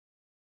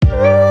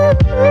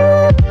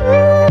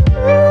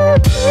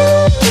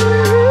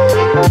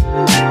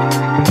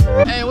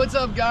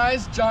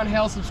guys, John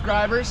Hale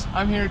subscribers.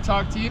 I'm here to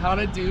talk to you how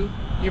to do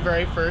your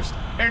very first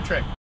air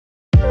trick.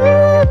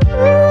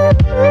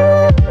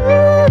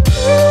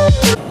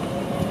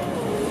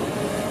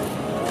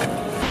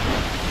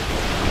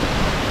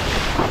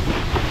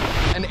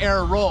 An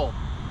air roll.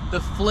 The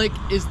flick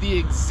is the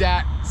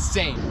exact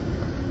same.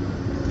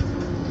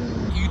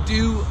 You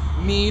do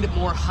need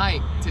more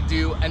height to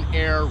do an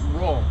air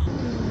roll,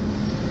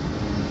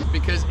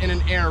 because in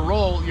an air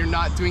roll, you're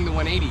not doing the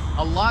 180.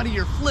 A lot of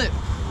your flip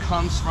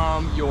comes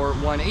from your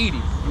 180.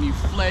 When you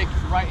flick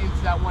right into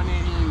that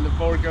 180 and the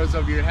board goes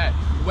over your head.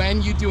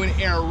 When you do an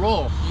air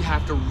roll, you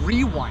have to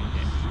rewind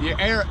it. Your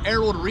air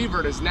roll to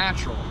revert is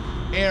natural.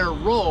 Air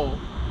roll,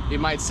 it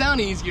might sound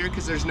easier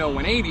because there's no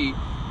 180,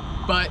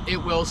 but it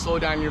will slow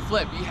down your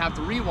flip. You have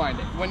to rewind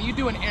it. When you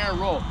do an air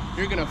roll,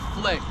 you're gonna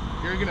flick.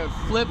 You're gonna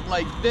flip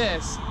like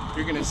this,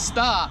 you're gonna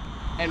stop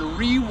and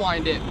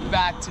rewind it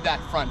back to that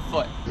front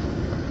foot.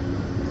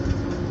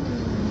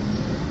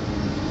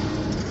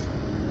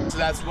 So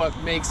that's what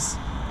makes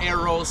air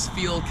rolls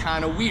feel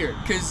kind of weird,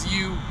 because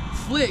you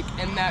flick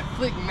and that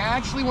flick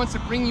naturally wants to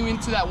bring you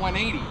into that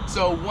 180.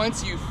 So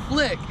once you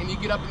flick and you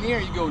get up in the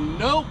air, you go,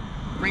 nope,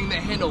 bring the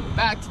handle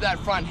back to that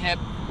front hip,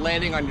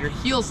 landing on your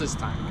heels this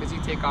time, because you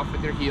take off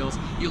with your heels,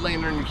 you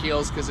land on your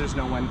heels because there's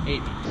no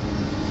 180.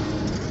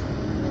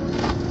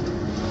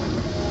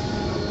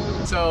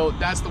 So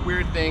that's the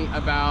weird thing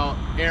about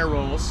air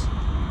rolls,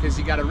 because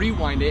you got to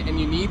rewind it and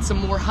you need some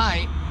more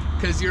height,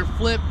 because your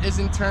flip is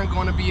in turn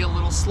going to be a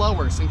little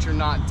slower since you're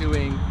not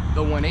doing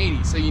the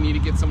 180. So you need to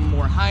get some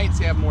more height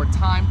so you have more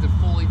time to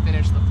fully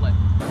finish the flip.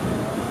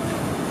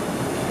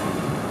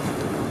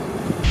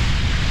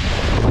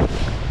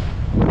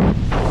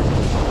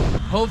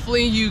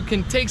 Hopefully you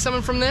can take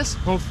something from this.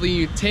 Hopefully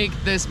you take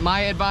this, my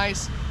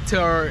advice,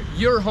 to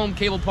your home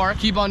cable park.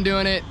 Keep on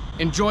doing it,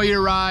 enjoy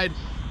your ride,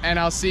 and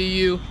I'll see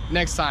you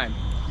next time.